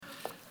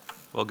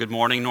Well, good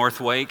morning, North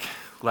Wake.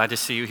 Glad to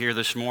see you here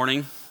this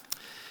morning.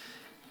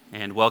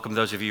 And welcome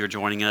those of you who are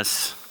joining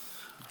us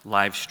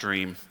live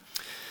stream.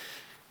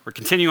 We're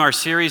continuing our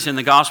series in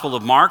the Gospel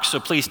of Mark, so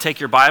please take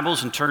your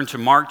Bibles and turn to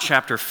Mark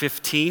chapter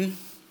 15.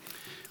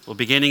 We'll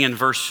beginning in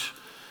verse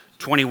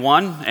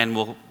 21, and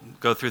we'll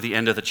go through the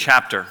end of the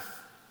chapter.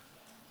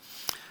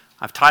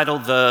 I've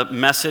titled the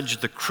message,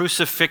 "The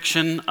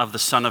Crucifixion of the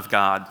Son of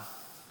God."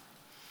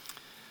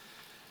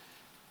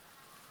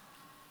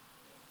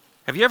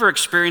 Have you ever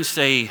experienced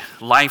a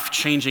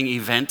life-changing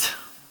event?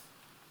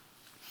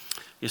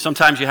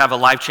 Sometimes you have a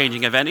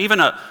life-changing event. Even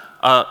a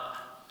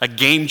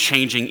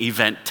game-changing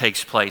event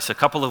takes place. A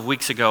couple of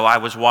weeks ago, I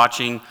was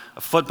watching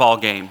a football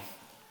game.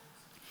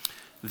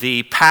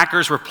 The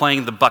Packers were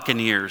playing the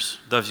Buccaneers.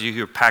 Those of you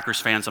who are Packers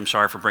fans, I'm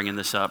sorry for bringing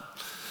this up.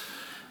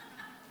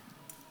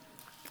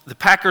 The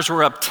Packers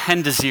were up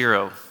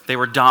 10-0. They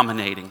were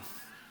dominating,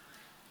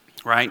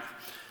 right?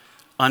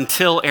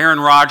 Until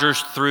Aaron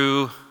Rodgers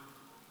threw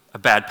a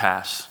bad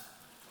pass.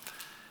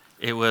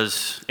 It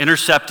was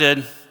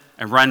intercepted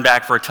and run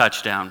back for a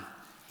touchdown.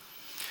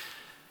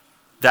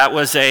 That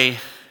was a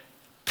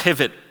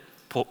pivot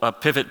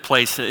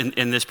place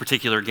in this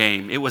particular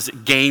game. It was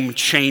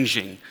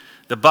game-changing.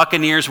 The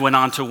Buccaneers went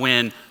on to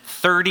win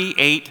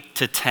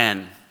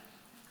 38-10.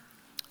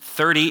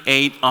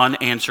 38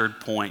 unanswered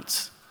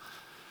points.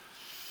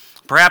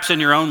 Perhaps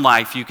in your own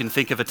life, you can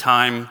think of a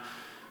time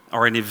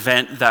or an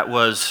event that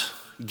was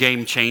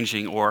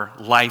game-changing or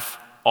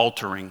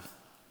life-altering,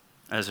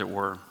 as it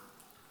were.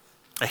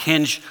 A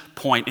hinge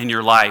point in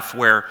your life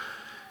where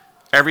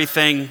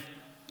everything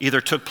either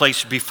took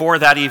place before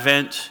that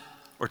event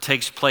or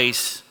takes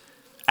place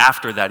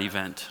after that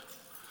event.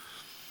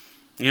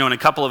 In a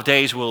couple of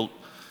days, we'll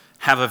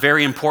have a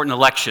very important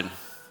election.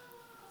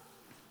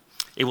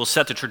 It will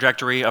set the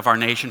trajectory of our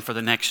nation for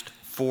the next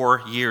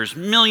 4 years.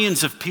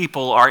 Millions of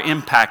people are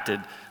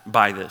impacted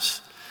by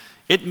this.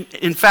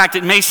 In fact,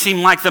 it may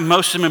seem like the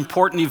most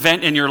important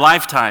event in your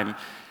lifetime,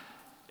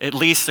 at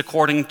least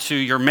according to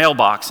your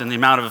mailbox and the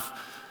amount of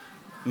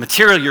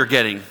material you're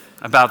getting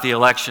about the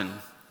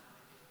election.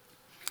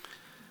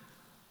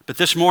 But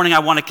this morning I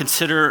want to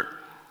consider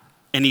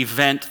an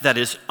event that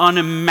is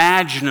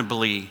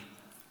unimaginably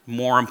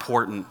more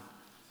important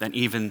than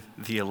even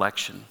the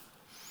election.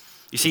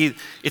 You see,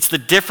 it's the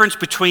difference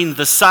between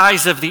the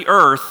size of the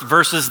earth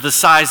versus the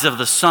size of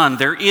the sun.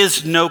 There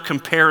is no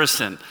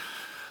comparison.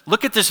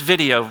 Look at this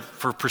video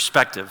for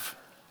perspective.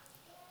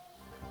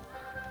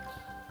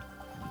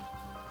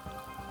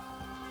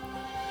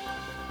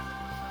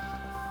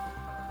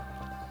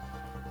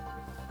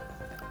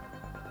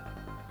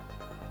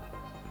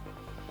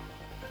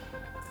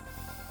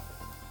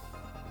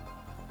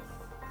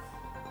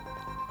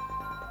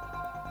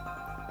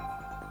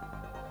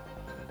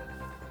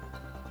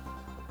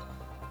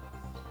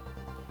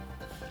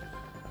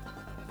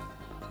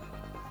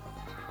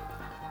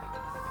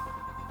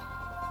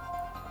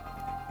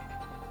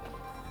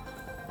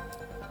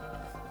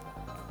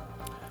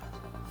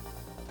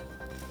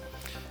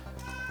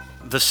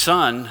 The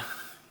sun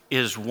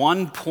is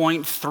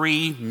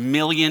 1.3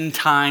 million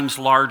times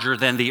larger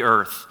than the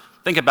earth.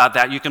 Think about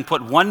that. You can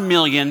put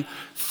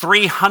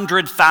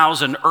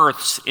 1,300,000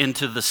 earths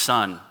into the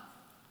sun.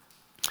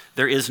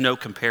 There is no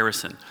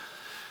comparison.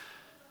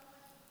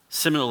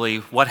 Similarly,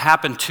 what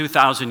happened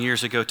 2,000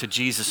 years ago to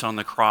Jesus on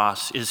the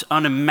cross is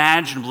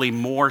unimaginably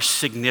more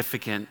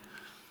significant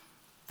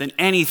than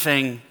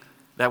anything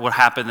that would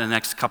happen in the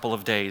next couple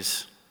of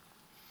days.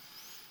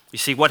 You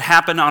see, what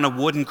happened on a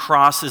wooden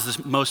cross is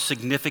the most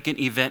significant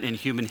event in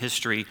human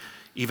history,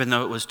 even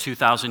though it was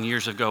 2,000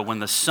 years ago when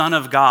the Son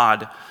of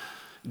God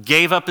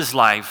gave up his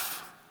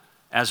life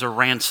as a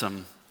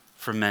ransom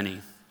for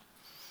many.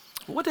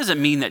 What does it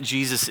mean that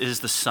Jesus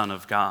is the Son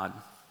of God?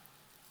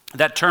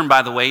 That term,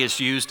 by the way, is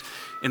used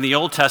in the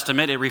Old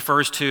Testament. It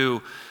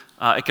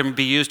can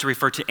be used to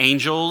refer to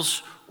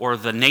angels or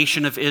the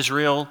nation of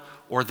Israel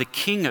or the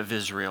king of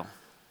Israel.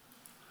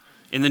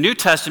 In the New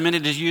Testament,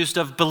 it is used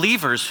of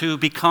believers who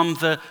become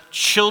the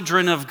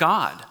children of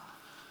God.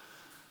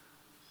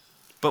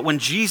 But when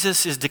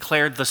Jesus is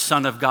declared the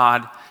Son of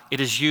God, it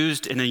is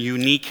used in a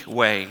unique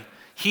way.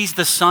 He's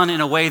the Son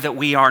in a way that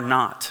we are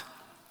not.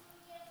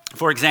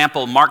 For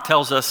example, Mark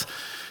tells us,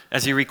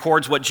 as he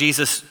records what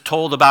Jesus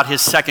told about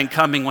his second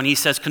coming, when he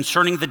says,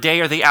 "Concerning the day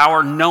or the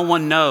hour, no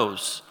one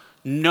knows."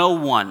 No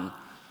one.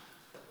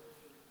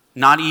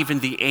 Not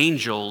even the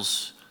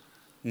angels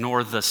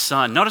nor the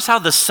Son. Notice how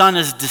the Son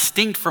is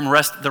distinct from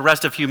the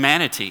rest of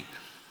humanity.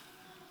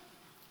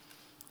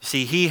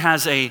 See, he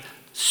has a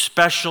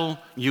special,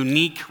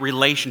 unique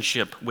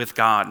relationship with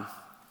God.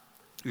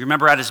 You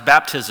remember at his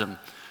baptism,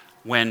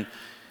 when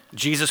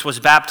Jesus was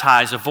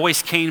baptized, a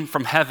voice came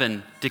from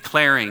heaven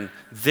declaring,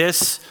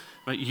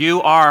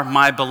 "You are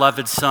my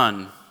beloved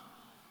Son.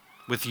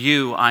 With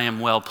you I am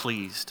well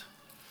pleased."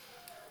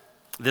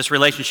 This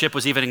relationship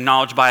was even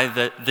acknowledged by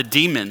the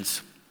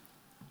demons.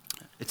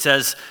 It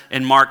says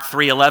in Mark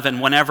 3:11,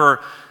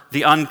 whenever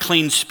the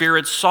unclean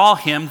spirits saw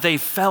him, they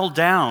fell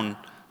down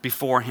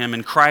before him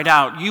and cried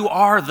out, "You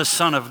are the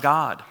Son of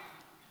God."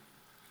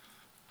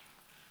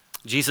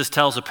 Jesus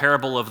tells a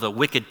parable of the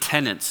wicked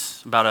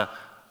tenants about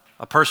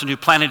a person who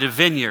planted a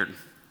vineyard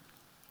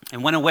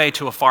and went away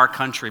to a far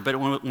country. But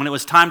when it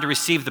was time to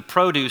receive the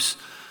produce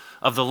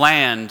of the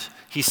land,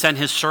 he sent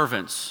his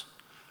servants.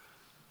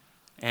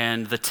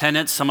 And the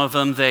tenants, some of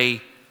them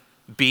they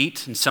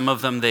beat and some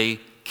of them they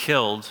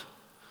killed.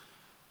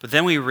 But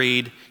then we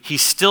read, he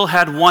still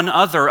had one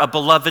other, a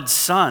beloved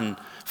son.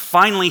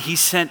 Finally, he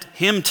sent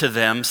him to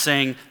them,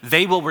 saying,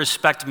 they will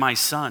respect my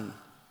son.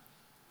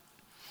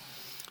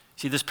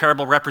 See, this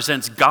parable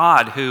represents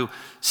God who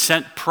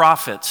sent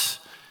prophets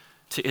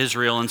to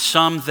Israel, and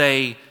some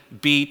they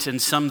beat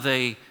and some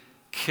they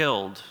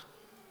killed,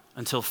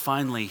 until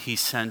finally he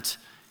sent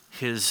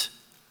his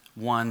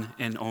one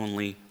and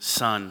only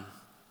son.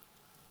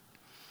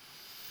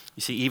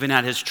 You see, even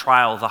at his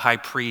trial, the high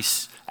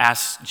priest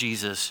asked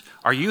Jesus,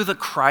 are you the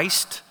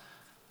Christ,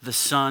 the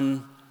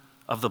Son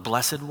of the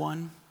Blessed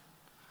One?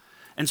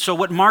 And so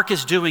what Mark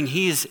is doing,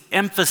 he is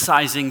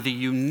emphasizing the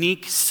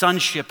unique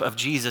sonship of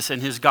Jesus in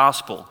his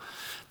gospel.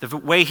 The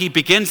way he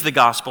begins the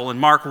gospel in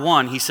Mark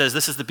 1, he says,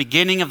 this is the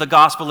beginning of the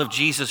gospel of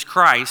Jesus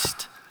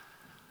Christ,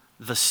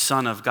 the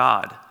Son of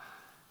God,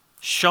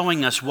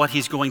 showing us what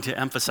he's going to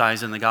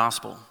emphasize in the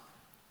gospel.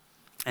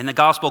 And the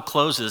gospel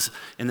closes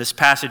in this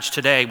passage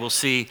today. We'll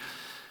see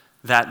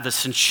that the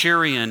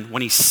centurion,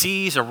 when he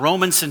sees a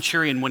Roman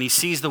centurion, when he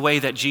sees the way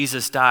that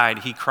Jesus died,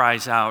 he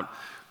cries out,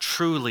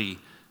 truly,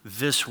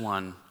 this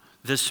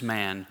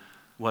man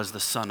was the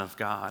Son of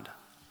God.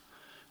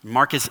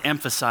 Mark is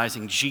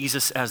emphasizing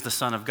Jesus as the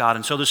Son of God.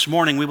 And so this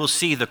morning we will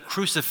see the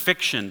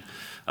crucifixion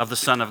of the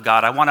Son of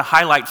God. I want to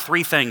highlight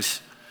three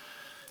things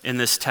in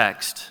this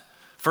text.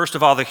 First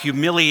of all, the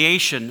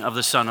humiliation of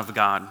the Son of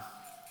God.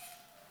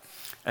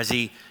 As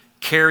he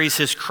carries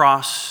his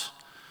cross,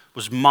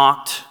 was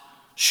mocked,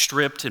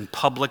 stripped, and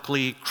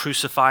publicly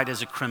crucified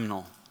as a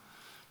criminal.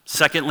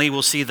 Secondly,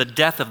 we'll see the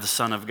death of the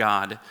Son of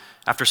God.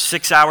 After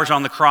 6 hours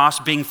on the cross,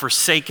 being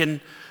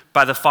forsaken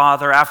by the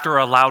Father, after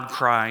a loud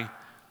cry,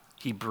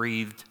 he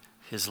breathed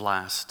his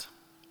last.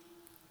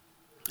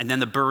 And then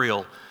the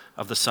burial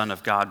of the Son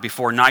of God.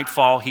 Before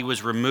nightfall, he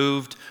was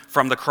removed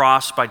from the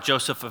cross by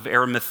Joseph of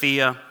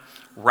Arimathea,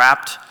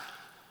 wrapped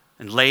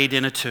and laid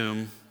in a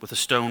tomb with a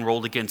stone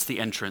rolled against the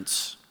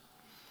entrance,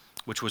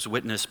 which was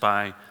witnessed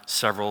by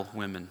several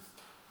women.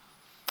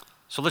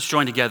 So let's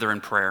join together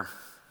in prayer.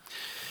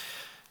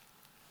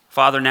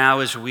 Father,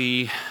 now as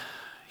we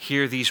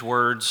hear these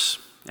words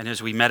and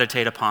as we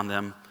meditate upon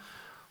them,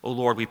 oh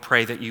Lord, we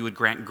pray that you would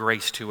grant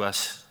grace to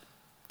us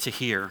to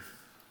hear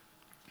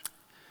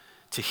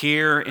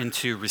and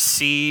to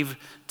receive,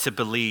 to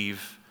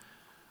believe,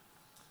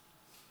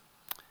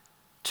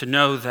 to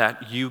know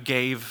that you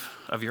gave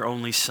of your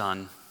only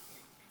Son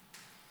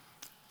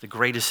the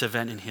greatest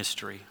event in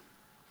history,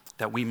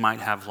 that we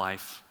might have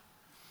life,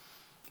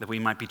 that we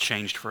might be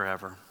changed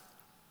forever.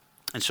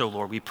 And so,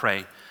 Lord, we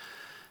pray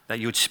that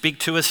you would speak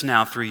to us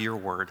now through your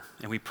word.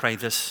 And we pray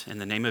this in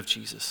the name of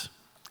Jesus.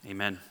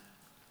 Amen.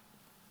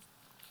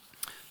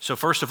 So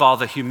first of all,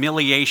 the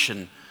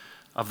humiliation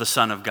of the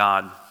Son of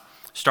God,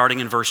 starting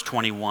in verse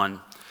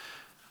 21.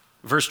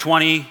 Verse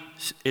 20,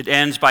 it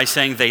ends by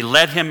saying, they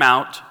led him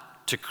out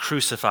to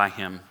crucify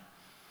him.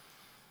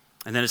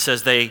 And then it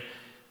says,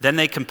 Then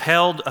they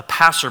compelled a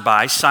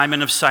passerby,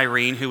 Simon of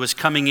Cyrene, who was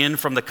coming in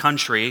from the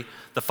country,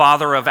 the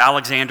father of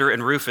Alexander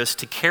and Rufus,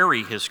 to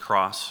carry his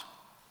cross.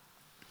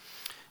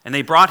 And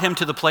they brought him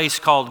to the place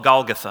called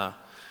Golgotha,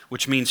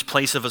 which means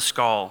place of a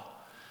skull.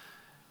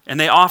 And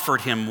they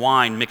offered him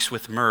wine mixed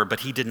with myrrh,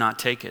 but he did not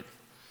take it.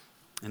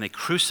 And they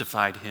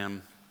crucified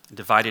him and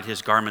divided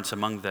his garments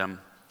among them,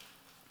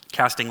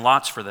 casting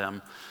lots for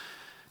them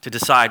to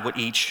decide what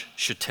each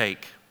should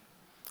take.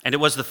 And it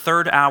was the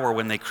third hour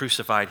when they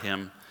crucified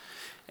him.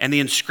 And the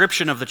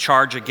inscription of the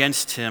charge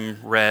against him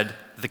read,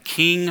 "The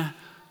King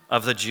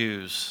of the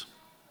Jews."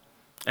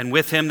 And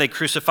with him they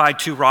crucified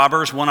two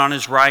robbers, one on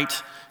his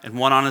right and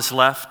one on his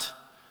left.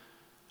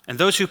 And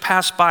those who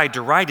passed by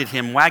derided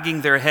him,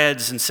 wagging their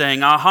heads and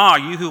saying, "Aha,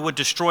 you who would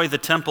destroy the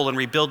temple and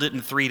rebuild it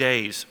in 3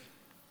 days.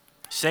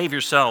 Save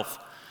yourself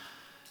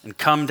and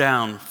come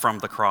down from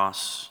the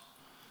cross."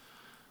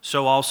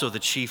 So also the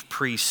chief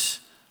priests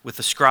with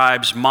the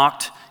scribes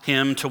mocked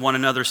him to one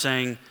another,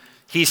 saying,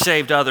 "He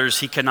saved others,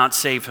 he cannot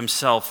save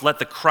himself. Let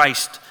the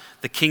Christ,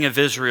 the King of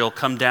Israel,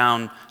 come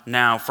down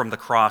now from the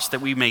cross, that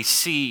we may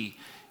see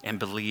and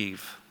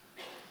believe."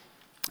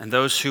 And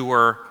those who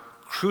were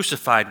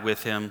crucified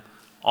with him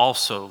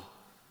also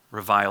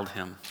reviled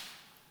him.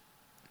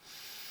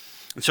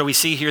 And so we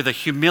see here the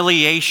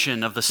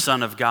humiliation of the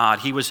Son of God.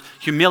 He was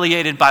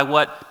humiliated by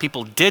what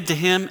people did to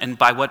him and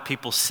by what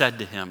people said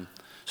to him.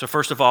 So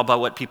first of all, by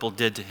what people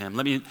did to him.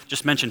 Let me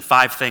just mention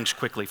 5 things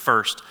quickly.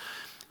 First,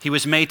 he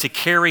was made to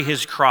carry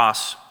his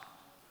cross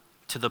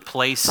to the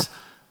place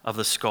of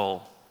the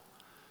skull.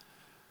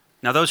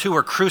 Now, those who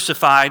were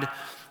crucified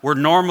were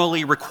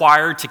normally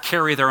required to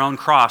carry their own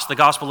cross. The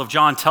Gospel of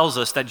John tells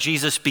us that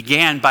Jesus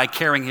began by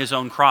carrying his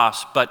own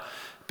cross, but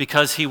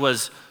because he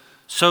was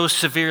so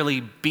severely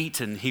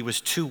beaten, he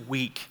was too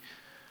weak.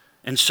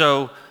 And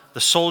so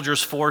the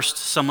soldiers forced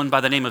someone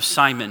by the name of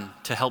Simon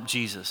to help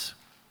Jesus.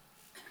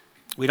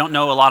 We don't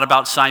know a lot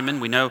about Simon.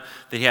 We know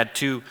that he had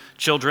two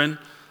children,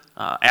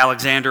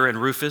 Alexander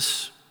and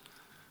Rufus.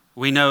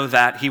 We know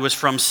that he was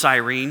from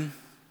Cyrene.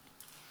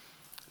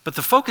 But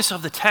the focus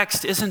of the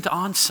text isn't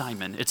on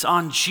Simon. It's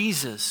on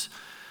Jesus,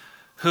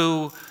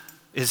 who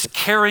is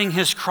carrying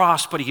his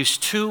cross, but he's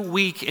too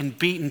weak and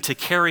beaten to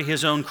carry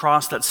his own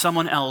cross, that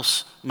someone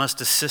else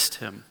must assist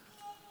him.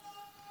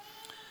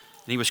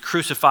 And he was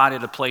crucified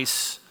at a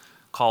place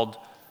called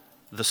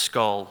the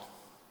Skull.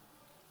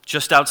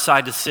 Just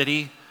outside the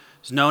city,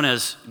 it's known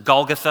as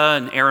Golgotha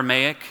in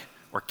Aramaic,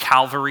 or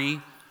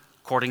Calvary,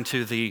 according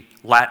to the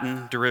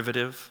Latin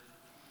derivative.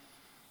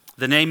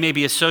 The name may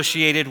be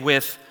associated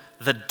with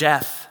the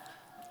death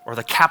or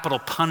the capital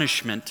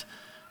punishment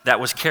that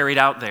was carried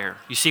out there.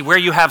 You see, where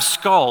you have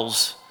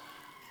skulls,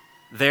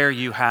 there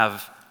you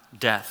have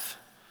death.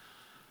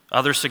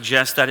 Others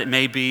suggest that it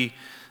may be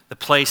the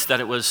place that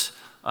it was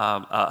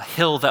a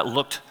hill that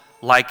looked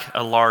like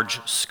a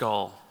large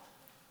skull.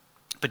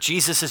 But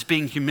Jesus is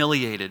being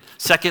humiliated.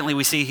 Secondly,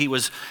 we see he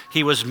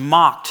was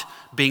mocked,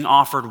 being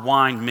offered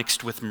wine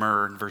mixed with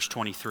myrrh in verse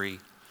 23.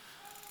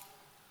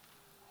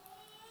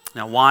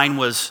 Now, wine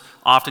was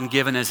often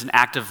given as an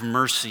act of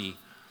mercy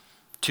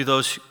to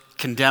those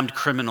condemned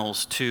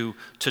criminals to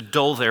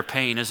dull their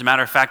pain. As a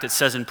matter of fact, it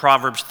says in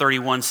Proverbs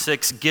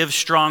 31:6, "Give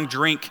strong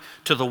drink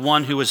to the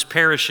one who is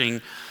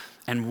perishing,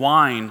 and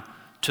wine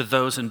to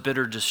those in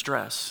bitter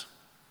distress."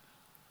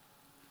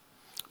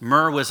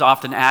 Myrrh was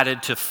often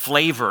added to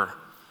flavor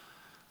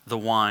the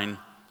wine,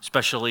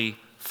 especially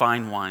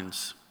fine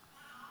wines.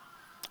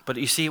 But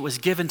you see, it was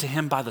given to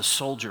him by the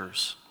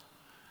soldiers.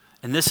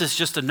 And this is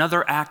just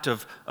another act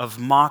of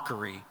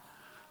mockery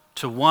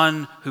to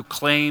one who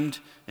claimed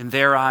in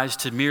their eyes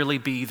to merely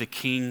be the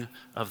king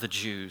of the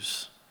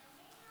Jews.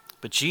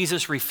 But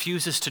Jesus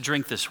refuses to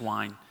drink this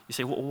wine. You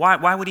say, well,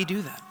 why would he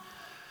do that?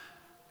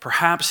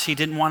 Perhaps he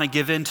didn't want to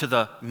give in to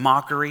the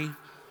mockery,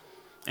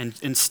 and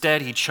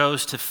instead he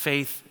chose to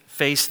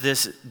face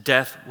this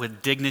death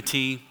with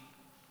dignity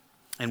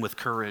and with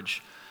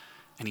courage.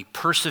 And he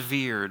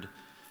persevered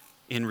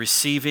in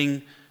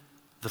receiving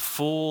the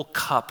full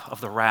cup of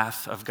the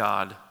wrath of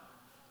God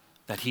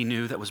that he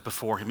knew that was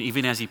before him,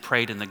 even as he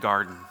prayed in the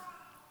garden.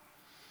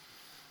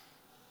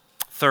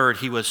 Third,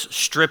 he was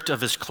stripped of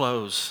his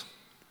clothes.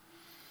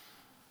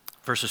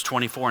 Verses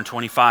 24 and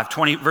 25.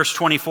 Verse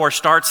 24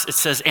 starts, it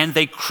says, "And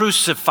they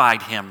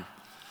crucified him."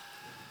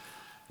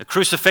 The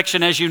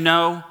crucifixion, as you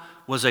know,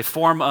 was a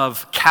form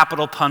of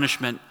capital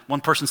punishment.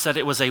 One person said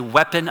it was a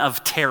weapon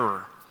of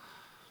terror.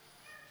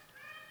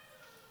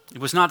 It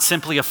was not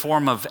simply a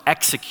form of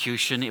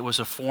execution, it was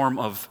a form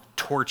of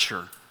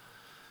torture,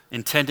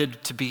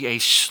 intended to be a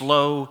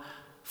slow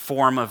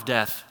form of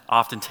death,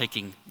 often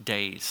taking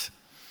days.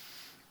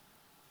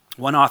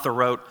 One author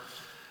wrote,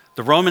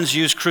 "The Romans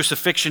used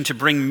crucifixion to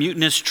bring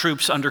mutinous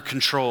troops under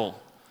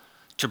control,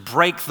 to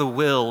break the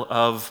will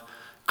of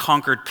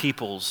conquered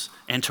peoples,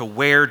 and to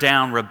wear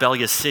down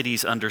rebellious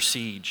cities under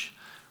siege.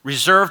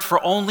 Reserved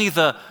for only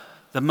the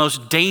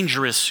most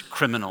dangerous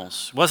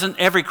criminals. It wasn't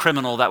every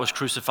criminal that was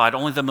crucified,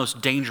 only the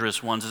most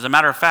dangerous ones. As a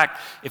matter of fact,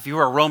 if you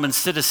were a Roman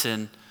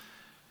citizen,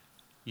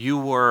 you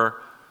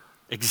were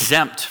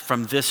exempt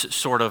from this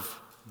sort of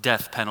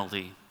death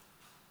penalty.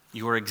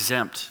 You were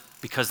exempt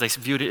because they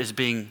viewed it as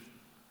being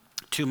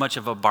too much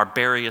of a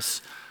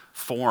barbarous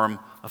form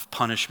of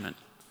punishment.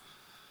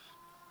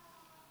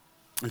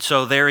 And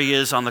so there he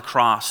is on the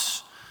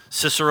cross.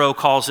 Cicero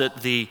calls it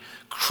the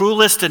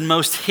cruelest and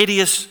most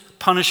hideous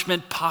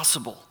punishment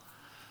possible.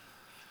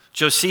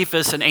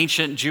 Josephus, an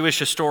ancient Jewish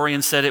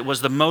historian, said it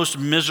was the most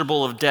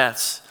miserable of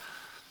deaths.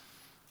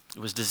 It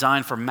was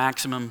designed for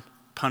maximum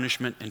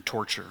punishment and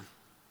torture.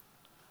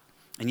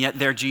 And yet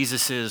there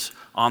Jesus is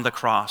on the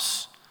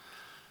cross,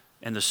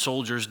 and the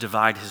soldiers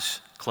divide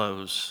his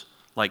clothes,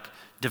 like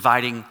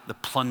dividing the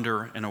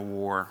plunder in a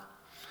war.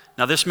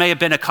 Now, this may have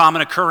been a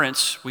common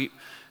occurrence.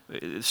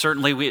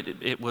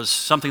 It was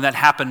something that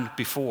happened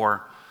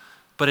before,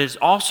 but it's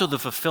also the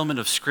fulfillment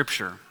of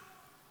Scripture.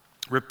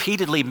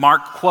 Repeatedly,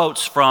 Mark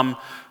quotes from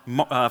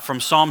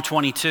Psalm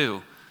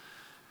 22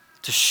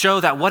 to show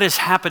that what is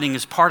happening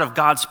is part of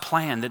God's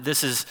plan, that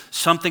this is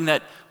something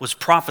that was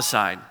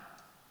prophesied.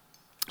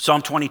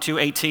 Psalm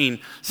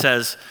 22:18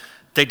 says,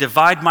 "They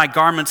divide my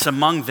garments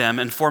among them,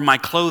 and for my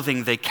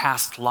clothing they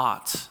cast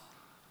lots."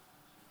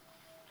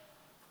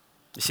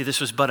 You see,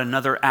 this was but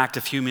another act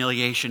of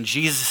humiliation.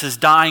 Jesus is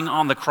dying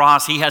on the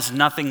cross. He has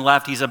nothing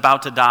left. He's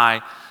about to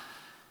die.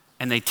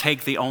 And they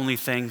take the only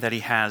thing that he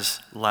has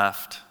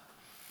left.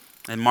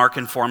 And Mark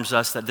informs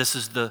us that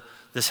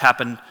this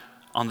happened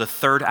on the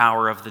third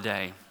hour of the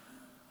day.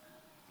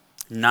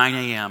 9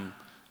 a.m.,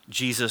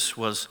 Jesus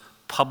was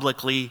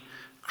publicly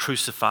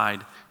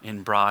crucified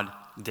in broad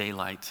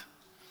daylight.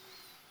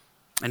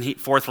 And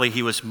fourthly,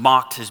 he was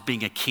mocked as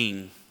being a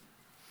king.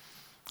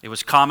 It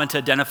was common to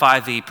identify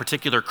the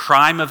particular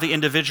crime of the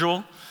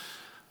individual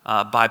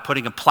by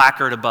putting a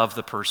placard above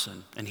the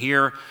person. And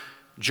here,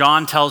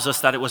 John tells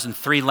us that it was in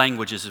three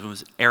languages. It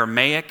was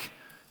Aramaic,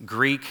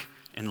 Greek,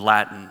 in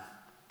Latin,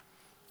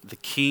 the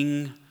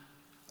King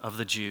of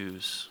the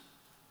Jews,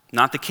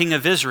 not the King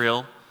of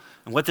Israel.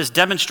 And what this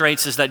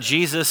demonstrates is that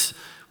Jesus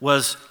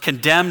was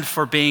condemned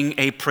for being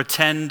a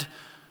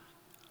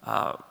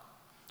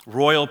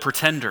royal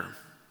pretender,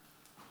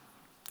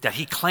 that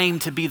he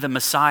claimed to be the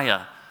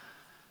Messiah,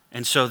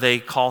 and so they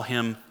call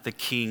him the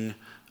King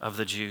of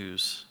the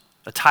Jews,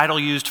 a title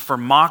used for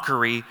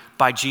mockery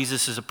by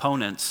Jesus'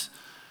 opponents.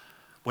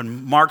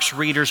 When Mark's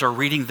readers are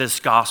reading this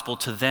gospel,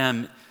 to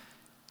them,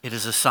 it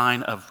is a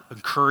sign of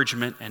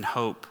encouragement and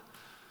hope.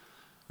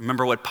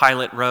 Remember what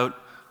Pilate wrote,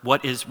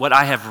 what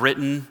I have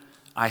written,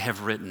 I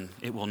have written.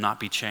 It will not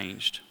be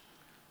changed.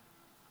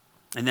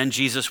 And then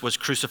Jesus was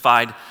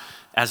crucified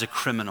as a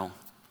criminal.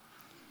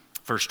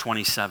 Verse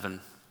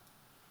 27.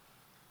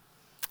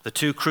 The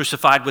two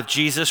crucified with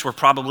Jesus were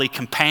probably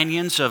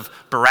companions of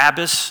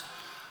Barabbas,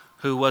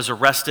 who was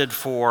arrested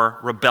for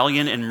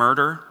rebellion and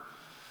murder.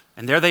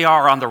 And there they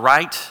are on the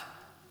right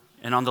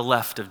and on the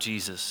left of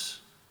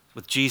Jesus,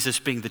 with Jesus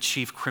being the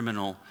chief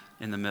criminal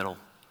in the middle.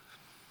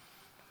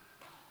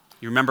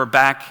 You remember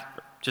back,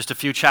 just a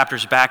few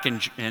chapters back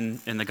in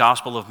the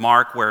Gospel of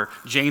Mark, where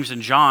James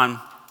and John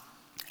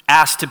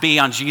asked to be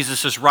on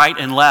Jesus' right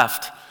and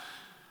left.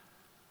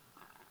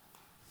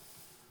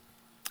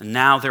 And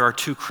now there are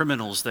two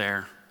criminals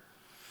there.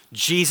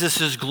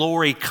 Jesus'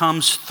 glory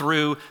comes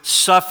through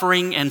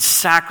suffering and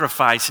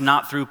sacrifice,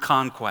 not through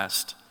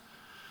conquest.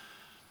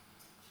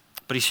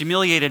 But he's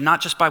humiliated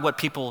not just by what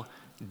people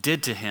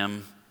did to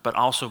him, but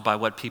also by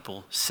what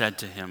people said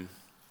to him.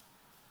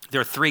 There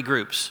are three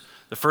groups.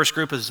 The first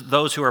group is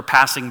those who are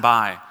passing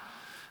by.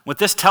 What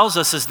this tells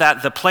us is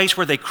that the place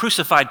where they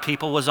crucified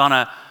people was on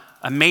a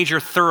major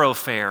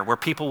thoroughfare where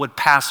people would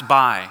pass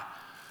by.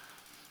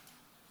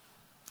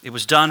 It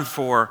was done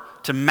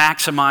to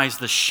maximize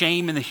the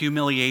shame and the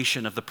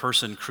humiliation of the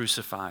person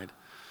crucified.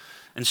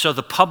 And so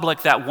the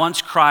public that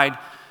once cried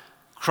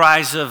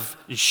cries of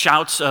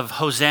shouts of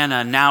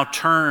Hosanna now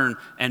turn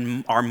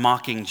and are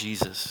mocking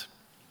Jesus.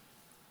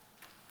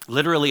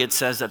 Literally, it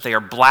says that they are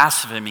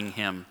blaspheming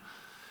him,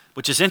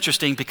 which is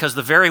interesting because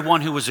the very one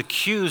who was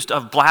accused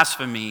of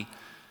blasphemy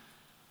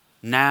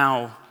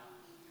now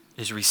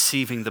is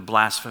receiving the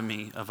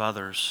blasphemy of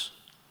others.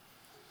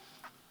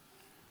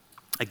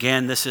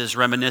 Again, this is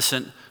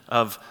reminiscent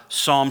of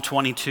Psalm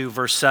 22,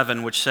 verse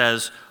 7, which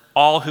says,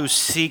 "All who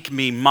seek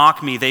me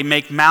mock me. They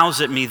make mouths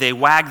at me. They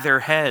wag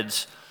their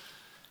heads."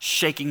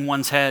 Shaking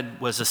one's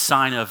head was a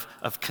sign of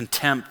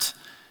contempt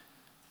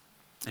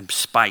and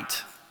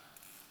spite.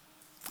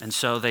 And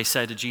so they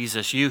said to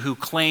Jesus, "You who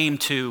claim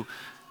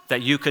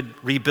that you could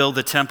rebuild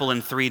the temple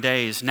in 3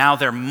 days," now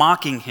they're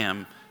mocking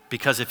him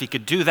because if he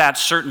could do that,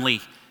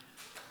 certainly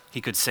he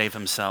could save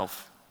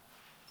himself.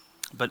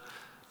 But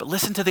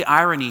listen to the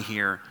irony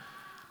here.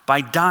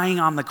 By dying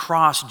on the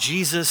cross,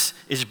 Jesus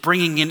is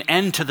bringing an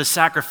end to the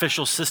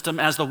sacrificial system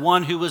as the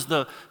one who was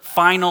the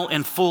final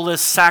and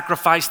fullest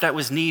sacrifice that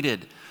was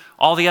needed.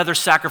 All the other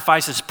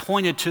sacrifices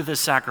pointed to this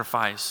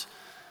sacrifice.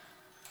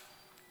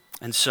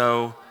 And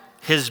so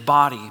his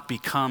body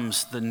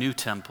becomes the new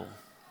temple.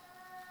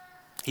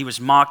 He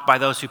was mocked by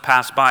those who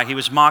passed by. He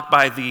was mocked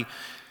by the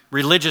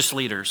religious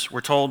leaders.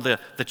 We're told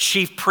the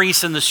chief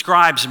priests and the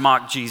scribes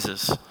mocked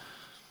Jesus.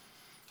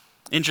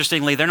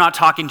 Interestingly, they're not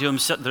talking to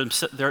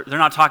they're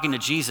not talking to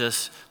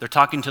Jesus, they're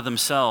talking to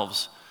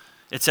themselves.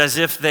 It's as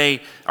if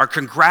they are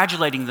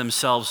congratulating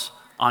themselves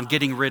on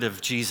getting rid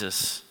of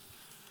Jesus.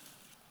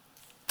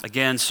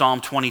 Again,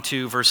 Psalm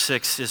 22, verse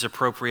 6 is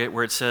appropriate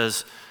where it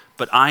says,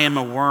 "But I am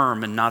a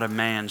worm and not a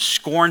man,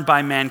 scorned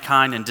by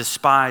mankind and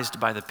despised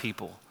by the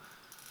people."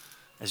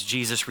 As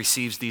Jesus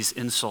receives these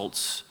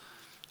insults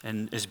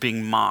and is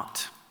being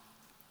mocked.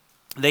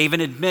 They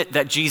even admit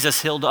that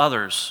Jesus healed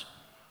others.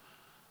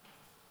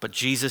 But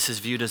Jesus is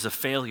viewed as a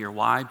failure.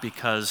 Why?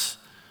 Because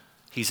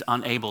he's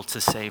unable to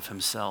save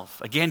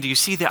himself. Again, do you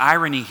see the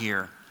irony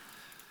here?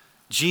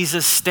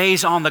 Jesus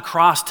stays on the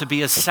cross to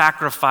be a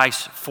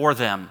sacrifice for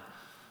them,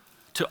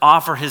 to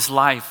offer his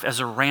life as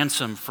a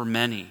ransom for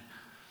many.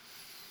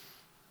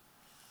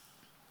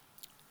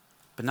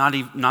 But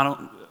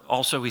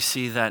also we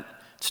see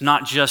that it's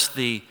not just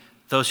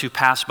those who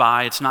pass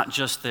by, it's not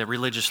just the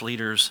religious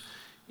leaders,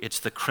 it's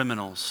the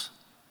criminals.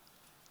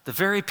 The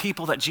very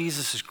people that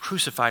Jesus is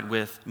crucified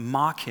with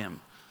mock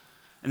him.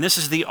 And this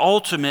is the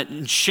ultimate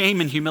in shame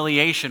and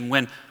humiliation.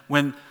 When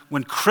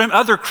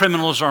other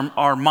criminals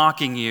are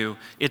mocking you,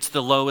 it's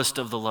the lowest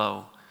of the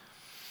low.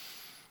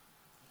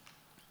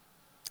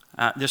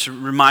 This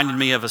reminded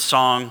me of a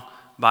song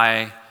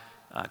by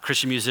a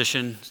Christian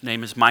musician. His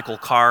name is Michael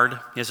Card.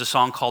 He has a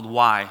song called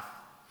 "Why?"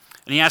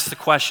 And he asks the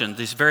question,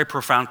 these very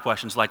profound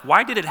questions, like,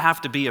 why did it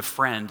have to be a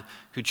friend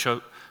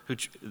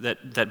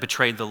that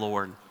betrayed the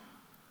Lord?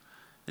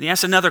 And he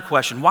asks another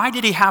question, why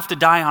did he have to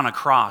die on a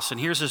cross? And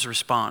here's his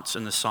response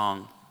in the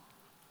song.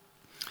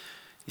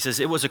 He says,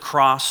 "It was a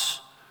cross,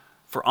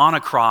 for on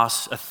a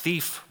cross a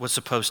thief was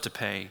supposed to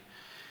pay,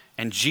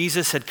 and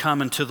Jesus had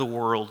come into the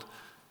world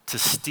to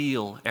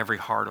steal every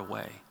heart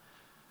away."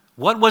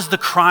 What was the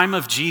crime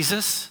of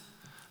Jesus?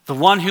 The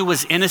one who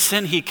was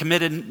innocent, he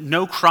committed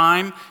no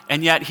crime,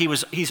 and yet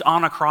he's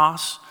on a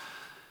cross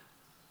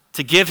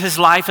to give his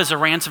life as a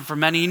ransom for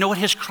many. You know what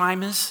his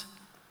crime is?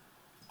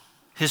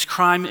 His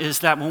crime is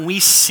that when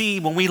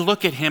we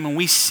look at him and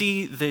we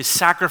see the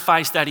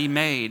sacrifice that he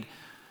made,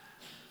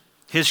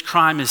 his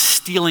crime is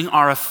stealing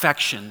our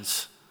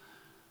affections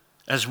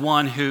as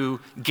one who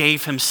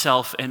gave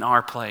himself in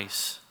our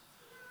place.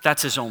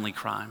 That's his only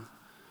crime.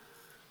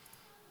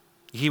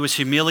 He was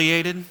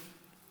humiliated.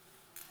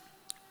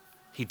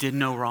 He did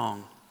no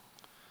wrong.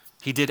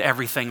 He did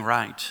everything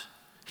right.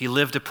 He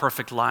lived a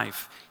perfect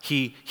life.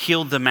 He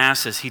healed the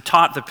masses. He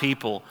taught the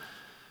people.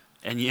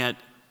 And yet,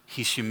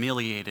 he's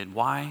humiliated.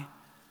 Why?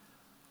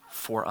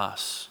 For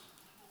us.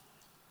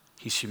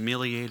 He's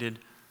humiliated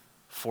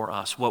for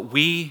us. What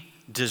we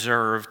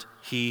deserved,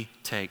 he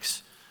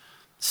takes.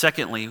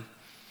 Secondly,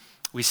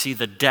 we see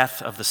the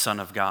death of the Son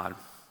of God.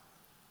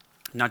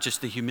 Not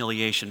just the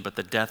humiliation, but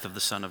the death of the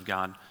Son of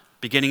God.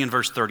 Beginning in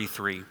verse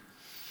 33.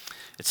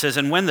 It says,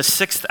 "And when the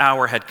 6th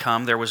hour had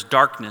come, there was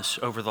darkness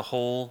over the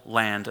whole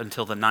land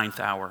until the 9th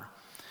hour.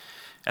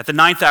 At the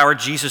 9th hour,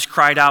 Jesus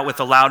cried out with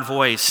a loud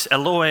voice,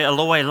 'Eloi,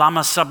 Eloi,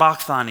 lama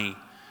sabachthani,'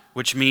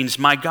 which means,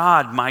 'My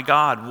God,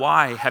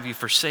 why have you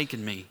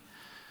forsaken me?'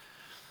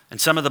 And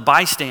some of the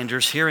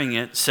bystanders hearing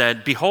it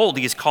said, 'Behold,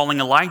 he is calling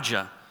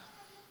Elijah.'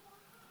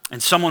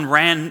 And someone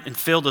ran and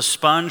filled a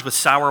sponge with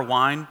sour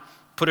wine,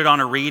 put it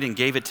on a reed and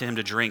gave it to him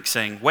to drink,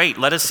 saying, 'Wait,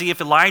 let us see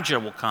if Elijah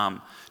will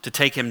come to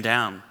take him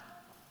down.'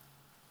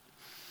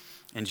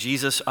 And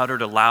Jesus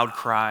uttered a loud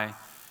cry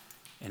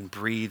and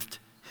breathed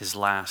his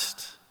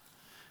last.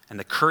 And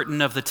the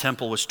curtain of the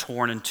temple was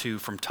torn in two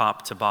from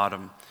top to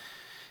bottom.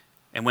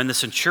 And when the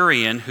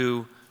centurion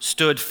who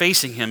stood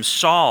facing him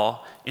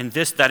saw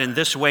that in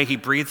this way he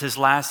breathed his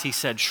last, he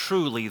said,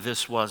 'Truly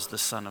this was the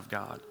Son of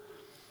God.'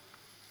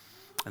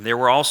 And there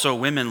were also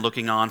women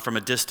looking on from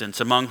a distance,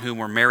 among whom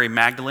were Mary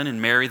Magdalene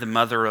and Mary, the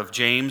mother of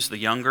James the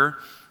younger,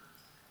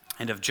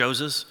 and of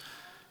Joses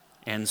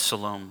and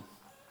Salome.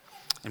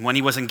 And when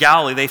he was in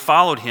Galilee, they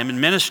followed him and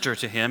ministered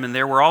to him, and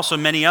there were also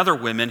many other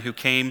women who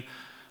came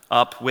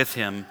up with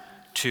him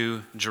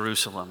to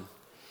Jerusalem."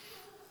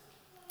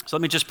 So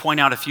let me just point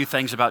out a few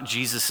things about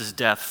Jesus'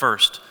 death.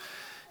 First,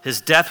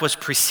 his death was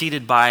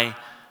preceded by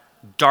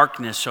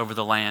darkness over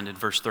the land. In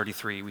verse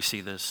 33, we see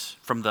this.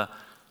 From the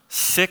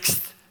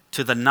 6th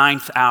to the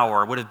 9th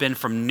hour would have been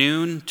from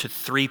noon to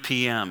 3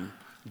 p.m.,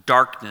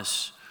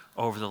 darkness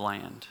over the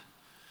land.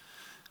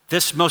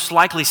 This most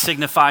likely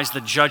signifies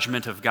the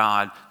judgment of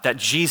God that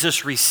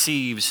Jesus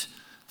receives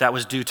that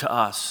was due to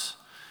us.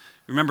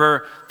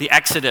 Remember the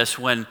Exodus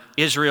when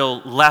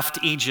Israel left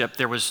Egypt,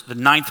 there was the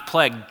 9th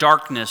plague,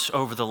 darkness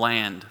over the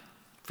land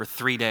for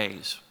 3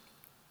 days.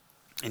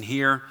 And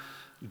here,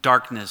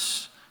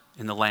 darkness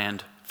in the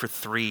land for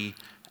 3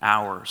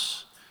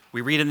 hours.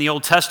 We read in the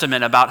Old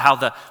Testament about how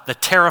the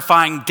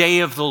terrifying day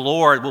of the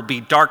Lord will be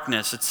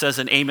darkness. It says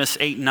in Amos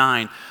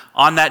 8:9,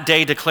 "On that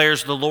day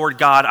declares the Lord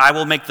God, I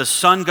will make the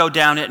sun go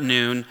down at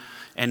noon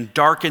and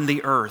darken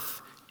the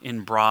earth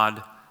in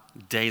broad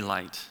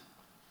daylight."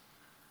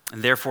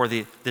 And therefore,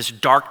 this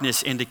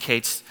darkness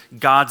indicates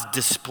God's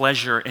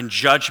displeasure and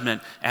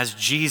judgment as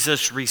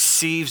Jesus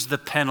receives the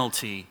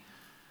penalty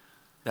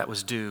that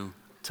was due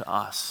to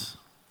us.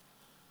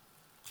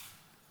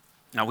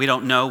 Now, we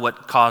don't know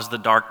what caused the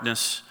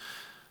darkness,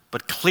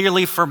 but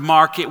clearly for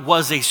Mark, it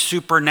was a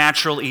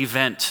supernatural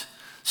event.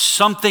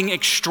 Something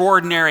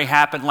extraordinary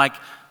happened like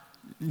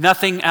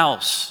nothing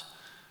else.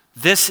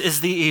 This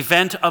is the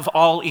event of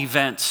all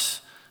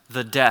events,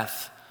 the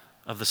death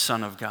of the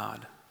Son of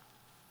God.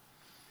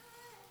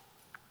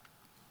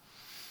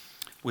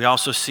 We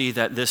also see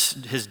that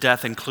his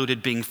death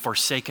included being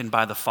forsaken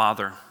by the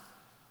Father.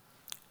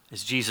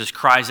 As Jesus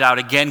cries out,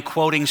 again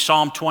quoting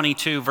Psalm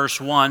 22,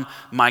 verse 1,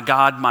 my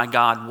God,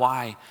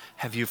 why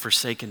have you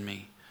forsaken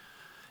me?"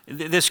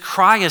 This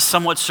cry is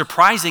somewhat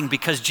surprising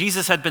because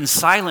Jesus had been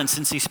silent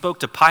since he spoke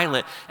to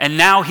Pilate, and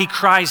now he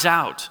cries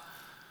out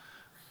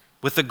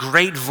with a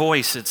great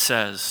voice, it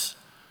says.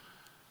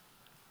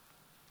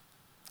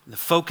 The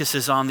focus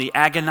is on the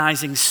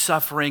agonizing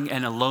suffering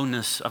and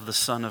aloneness of the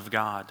Son of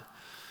God.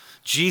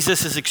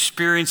 Jesus is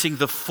experiencing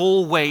the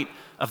full weight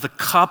of the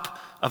cup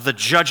of the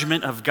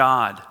judgment of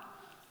God.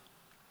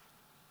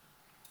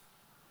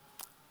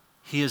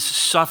 He is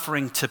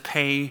suffering to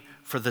pay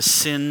for the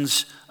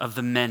sins of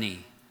the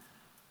many,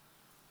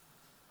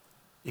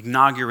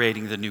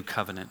 inaugurating the new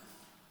covenant.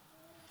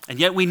 And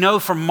yet we know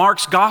from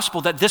Mark's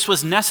gospel that this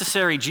was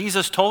necessary.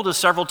 Jesus told us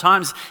several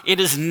times, it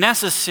is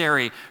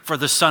necessary for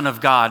the Son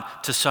of God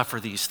to suffer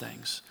these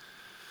things.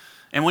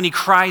 And when he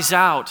cries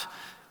out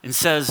and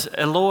says,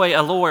 Eloi,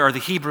 Eloi, or the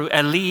Hebrew,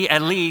 Eli,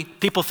 Eli,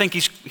 people think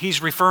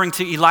he's referring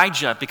to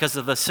Elijah because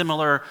of the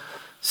similar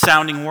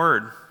sounding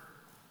word.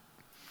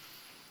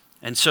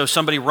 And so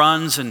somebody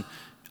runs and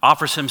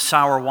offers him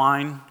sour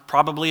wine,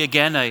 probably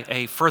again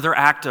a further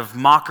act of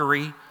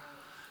mockery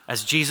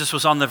as Jesus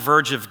was on the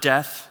verge of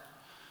death.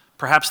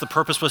 Perhaps the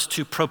purpose was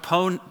to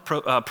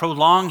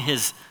prolong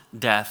his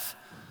death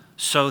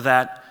so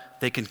that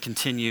they can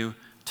continue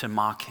to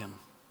mock him.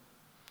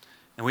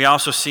 And we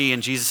also see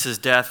in Jesus'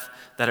 death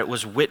that it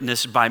was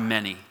witnessed by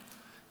many.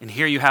 And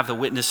here you have the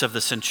witness of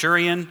the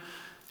centurion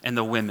and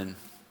the women.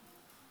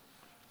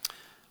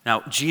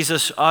 Now,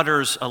 Jesus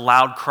utters a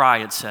loud cry,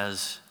 it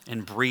says,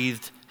 and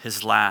breathed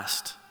his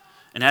last.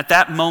 And at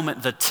that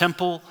moment, the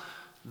temple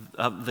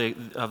of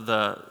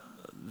the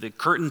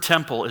curtain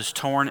temple is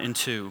torn in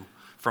two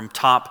from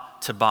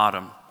top to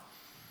bottom.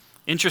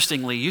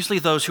 Interestingly, usually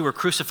those who were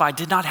crucified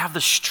did not have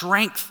the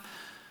strength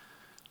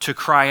to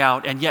cry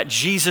out, and yet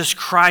Jesus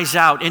cries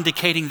out,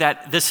 indicating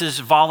that this is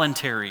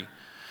voluntary.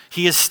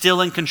 He is still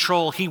in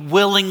control. He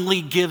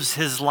willingly gives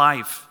his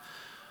life.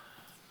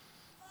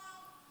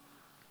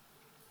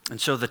 And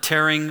so the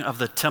tearing of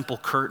the temple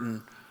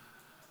curtain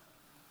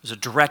is a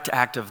direct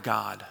act of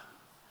God.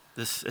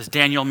 This, as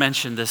Daniel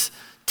mentioned, this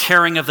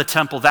tearing of the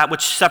temple, that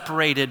which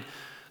separated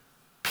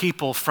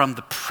people from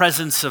the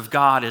presence of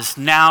God, is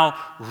now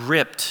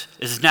ripped,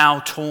 is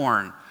now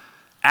torn.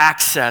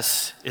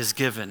 Access is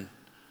given.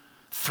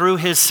 Through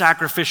his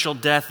sacrificial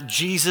death,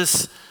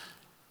 Jesus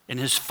and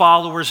his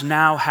followers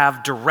now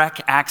have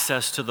direct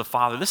access to the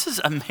Father. This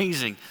is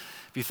amazing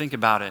if you think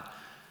about it.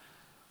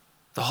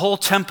 The whole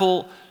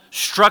temple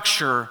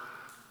structure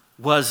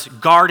was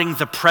guarding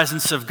the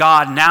presence of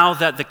God. Now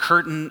that the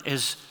curtain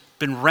has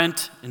been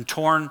rent and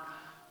torn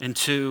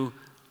into,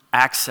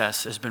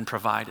 access has been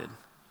provided.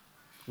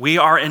 We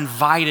are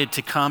invited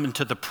to come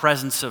into the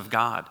presence of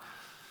God.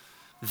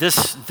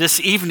 This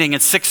evening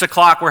at 6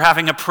 o'clock, we're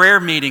having a prayer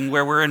meeting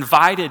where we're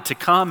invited to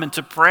come and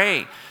to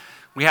pray.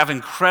 We have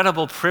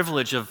incredible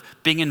privilege of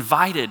being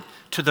invited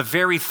to the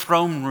very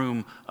throne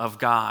room of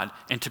God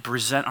and to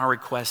present our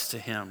requests to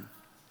him.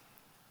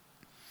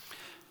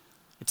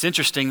 It's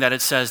interesting that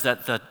it says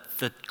that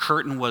the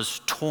curtain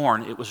was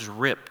torn, it was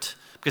ripped.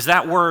 Because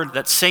that word,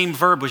 that same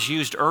verb was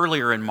used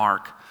earlier in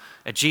Mark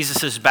at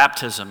Jesus'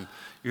 baptism.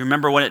 You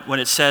remember when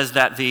it says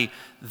that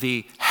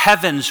the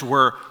heavens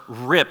were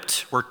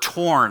ripped, were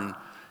torn.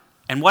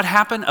 And what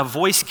happened? A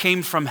voice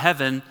came from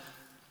heaven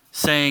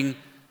saying,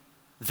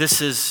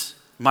 "This is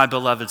my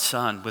beloved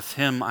Son. With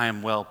him I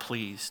am well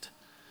pleased."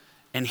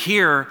 And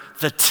here,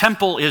 the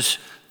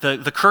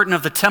curtain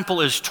of the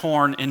temple is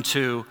torn in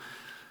two.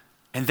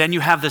 And then you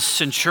have the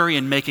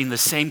centurion making the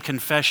same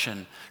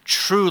confession.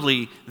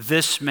 Truly,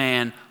 this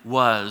man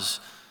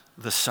was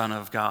the Son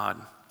of God.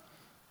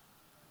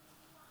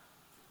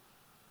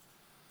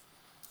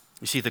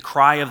 You see, the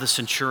cry of the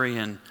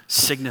centurion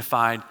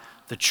signified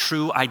the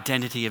true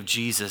identity of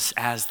Jesus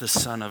as the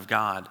Son of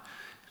God.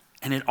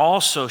 And it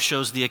also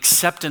shows the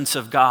acceptance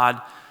of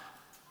God,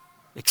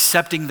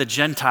 accepting the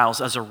Gentiles,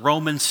 as a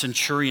Roman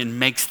centurion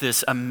makes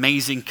this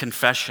amazing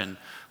confession.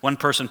 One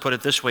person put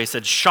it this way,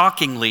 said,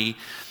 shockingly,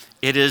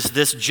 it is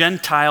this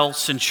Gentile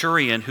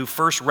centurion who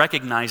first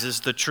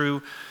recognizes the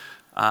true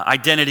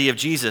identity of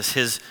Jesus.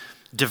 His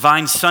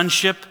divine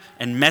sonship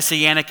and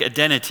messianic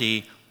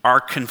identity are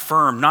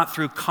confirmed not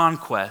through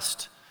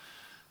conquest,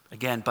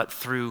 again, but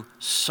through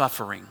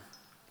suffering.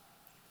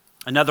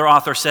 Another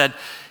author said,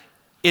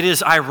 it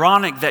is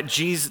ironic that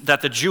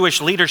the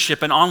Jewish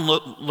leadership and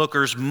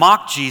onlookers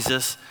mock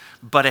Jesus,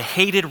 but a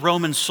hated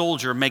Roman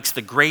soldier makes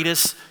the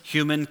greatest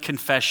human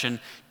confession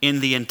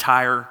in the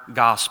entire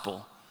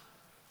gospel.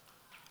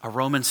 A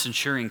Roman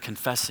centurion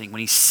confessing, when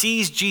he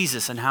sees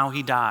Jesus and how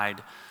he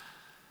died,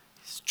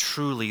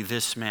 truly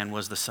this man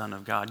was the Son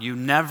of God. You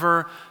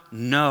never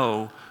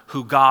know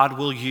who God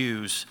will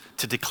use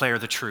to declare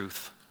the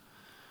truth.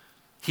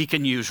 He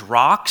can use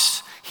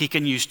rocks, he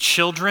can use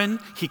children,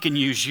 he can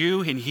use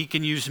you, and he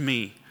can use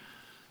me.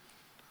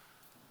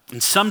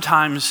 And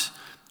sometimes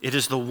it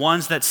is the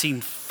ones that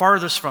seem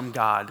farthest from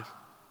God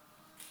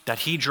that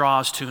he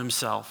draws to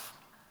himself.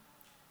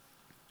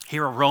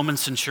 Here, a Roman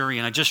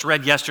centurion. I just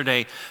read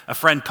yesterday, a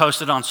friend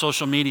posted on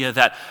social media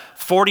that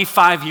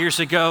 45 years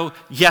ago,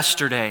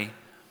 yesterday,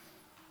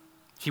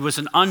 he was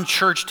an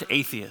unchurched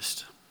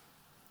atheist.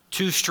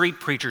 2 street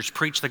preachers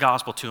preached the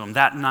gospel to him.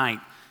 That night,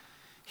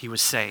 he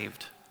was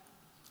saved.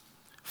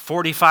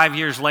 45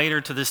 years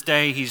later, to this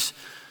day,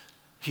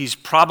 he's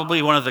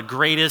probably one of the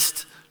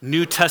greatest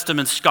New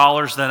Testament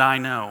scholars that I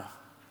know.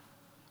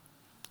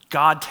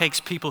 God takes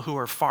people who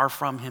are far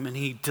from him and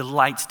he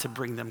delights to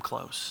bring them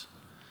close.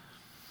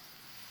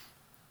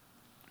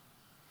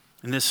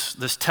 And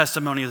this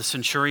testimony of the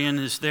centurion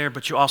is there,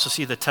 but you also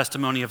see the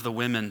testimony of the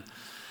women.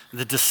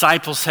 The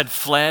disciples had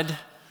fled,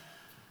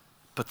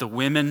 but the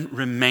women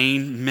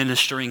remained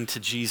ministering to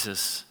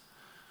Jesus.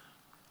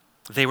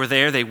 They were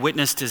there, they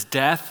witnessed his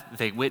death,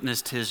 they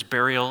witnessed his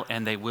burial,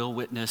 and they will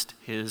witness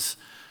his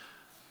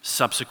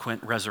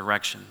subsequent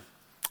resurrection.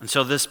 And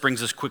so this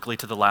brings us quickly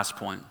to the last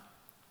point,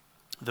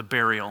 the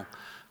burial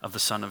of the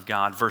Son of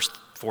God. Verse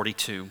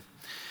 42.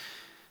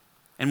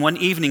 And when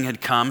evening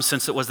had come,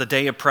 since it was the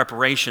day of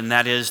preparation,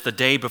 that is, the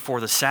day before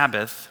the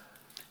Sabbath,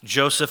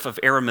 Joseph of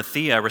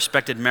Arimathea, a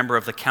respected member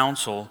of the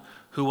council,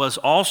 who was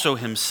also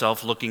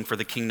himself looking for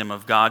the kingdom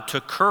of God,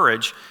 took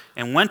courage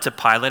and went to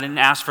Pilate and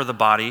asked for the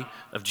body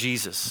of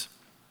Jesus.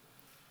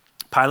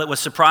 Pilate was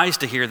surprised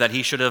to hear that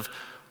he should have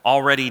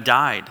already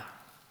died.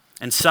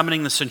 And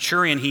summoning the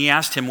centurion, he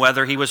asked him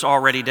whether he was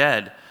already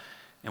dead.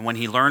 And when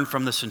he learned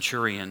from the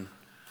centurion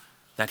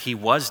that he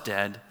was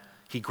dead,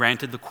 he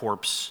granted the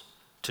corpse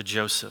to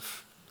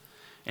Joseph.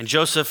 And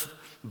Joseph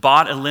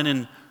bought a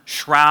linen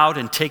shroud,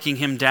 and taking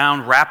him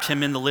down, wrapped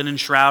him in the linen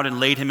shroud and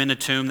laid him in a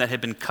tomb that had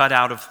been cut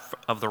out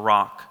of the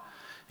rock.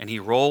 And he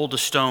rolled a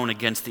stone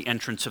against the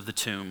entrance of the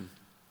tomb.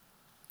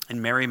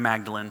 And Mary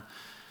Magdalene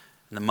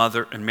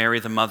and Mary,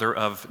 the mother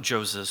of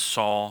Joseph,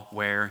 saw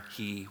where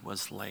he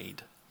was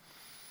laid.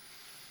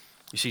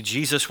 You see,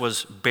 Jesus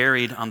was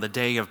buried on the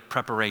day of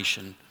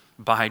preparation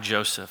by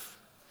Joseph.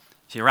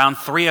 See, around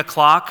 3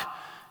 o'clock,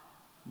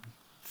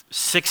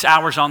 6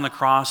 hours on the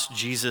cross,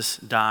 Jesus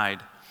died.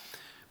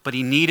 But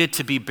he needed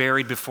to be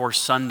buried before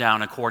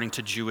sundown according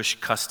to Jewish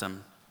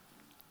custom.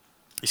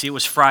 You see, it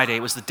was Friday.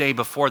 It was the day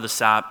before the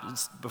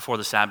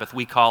Sabbath.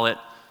 We call it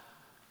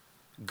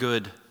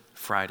Good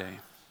Friday.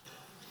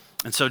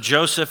 And so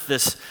Joseph,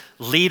 this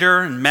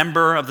leader and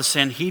member of the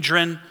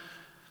Sanhedrin,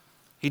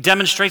 he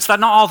demonstrates that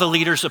not all the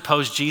leaders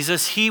opposed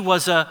Jesus. He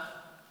was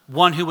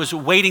one who was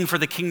waiting for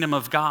the kingdom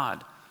of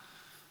God.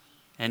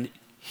 And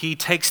he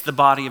takes the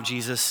body of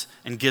Jesus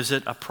and gives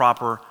it a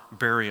proper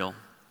burial.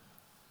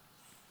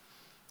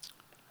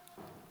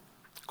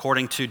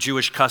 According to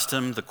Jewish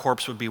custom, the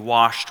corpse would be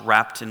washed,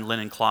 wrapped in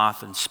linen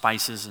cloth and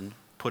spices, and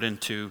put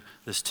into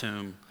this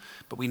tomb.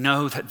 But we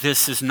know that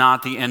this is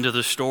not the end of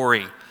the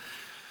story.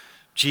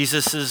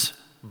 Jesus'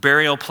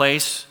 burial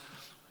place,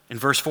 in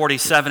verse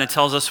 47, it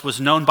tells us,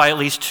 was known by at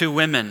least 2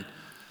 women.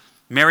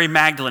 Mary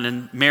Magdalene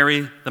and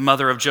Mary, the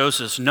mother of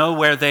Joseph, know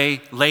where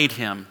they laid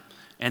him.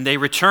 And they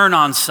return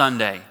on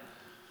Sunday,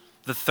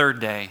 the 3rd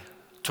day,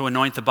 to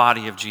anoint the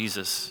body of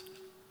Jesus.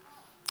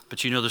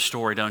 But you know the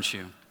story, don't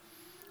you?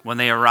 When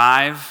they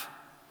arrive,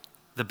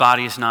 the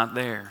body is not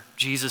there.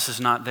 Jesus is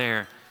not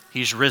there.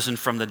 He's risen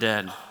from the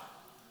dead.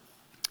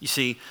 You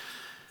see,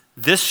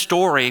 this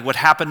story, what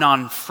happened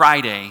on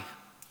Friday,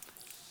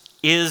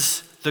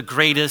 is the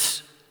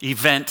greatest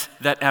event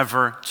that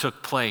ever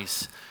took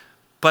place.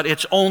 But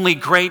it's only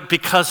great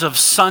because of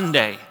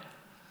Sunday.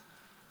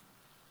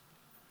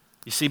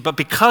 You see, but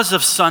because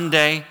of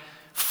Sunday,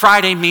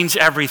 Friday means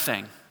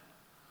everything.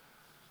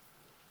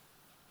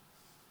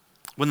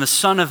 When the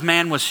Son of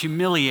Man was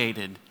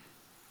humiliated,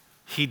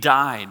 he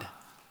died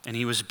and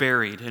he was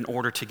buried in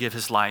order to give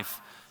his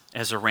life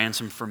as a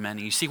ransom for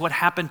many. You see, what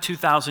happened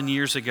 2,000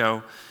 years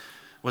ago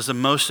was the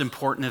most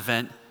important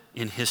event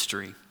in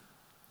history.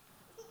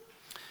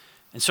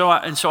 And so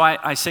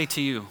I say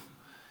to you,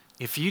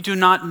 if you do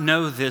not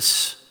know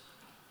this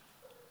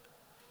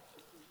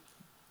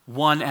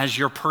one as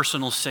your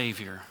personal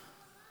Savior,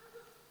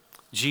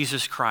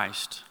 Jesus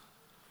Christ,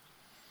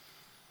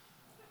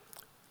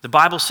 the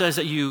Bible says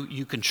that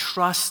you can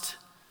trust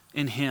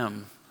in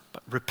him,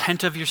 but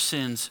repent of your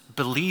sins,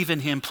 believe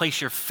in him,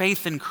 place your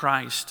faith in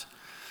Christ,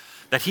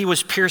 that he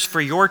was pierced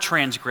for your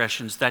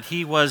transgressions, that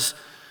he was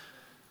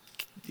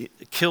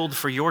killed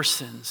for your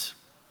sins,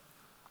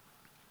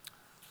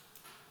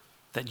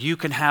 that you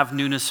can have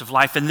newness of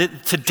life. And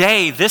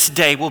this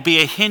day will be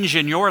a hinge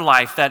in your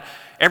life, that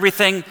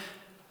everything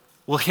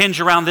will hinge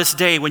around this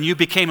day. When you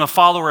became a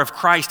follower of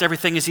Christ,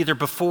 everything is either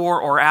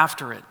before or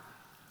after it.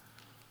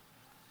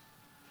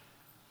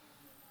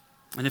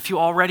 And if you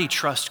already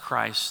trust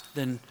Christ,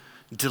 then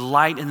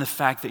delight in the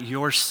fact that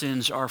your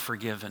sins are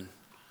forgiven,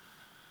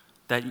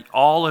 that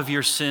all of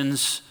your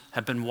sins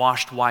have been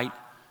washed white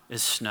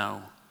as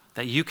snow,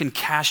 that you can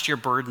cast your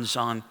burdens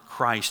on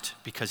Christ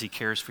because he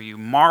cares for you.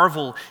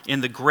 Marvel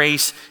in the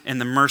grace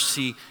and the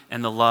mercy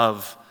and the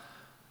love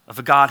of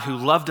a God who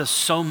loved us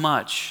so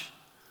much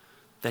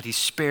that he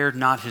spared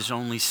not his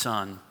only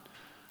Son,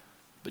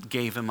 but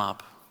gave him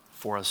up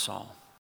for us all.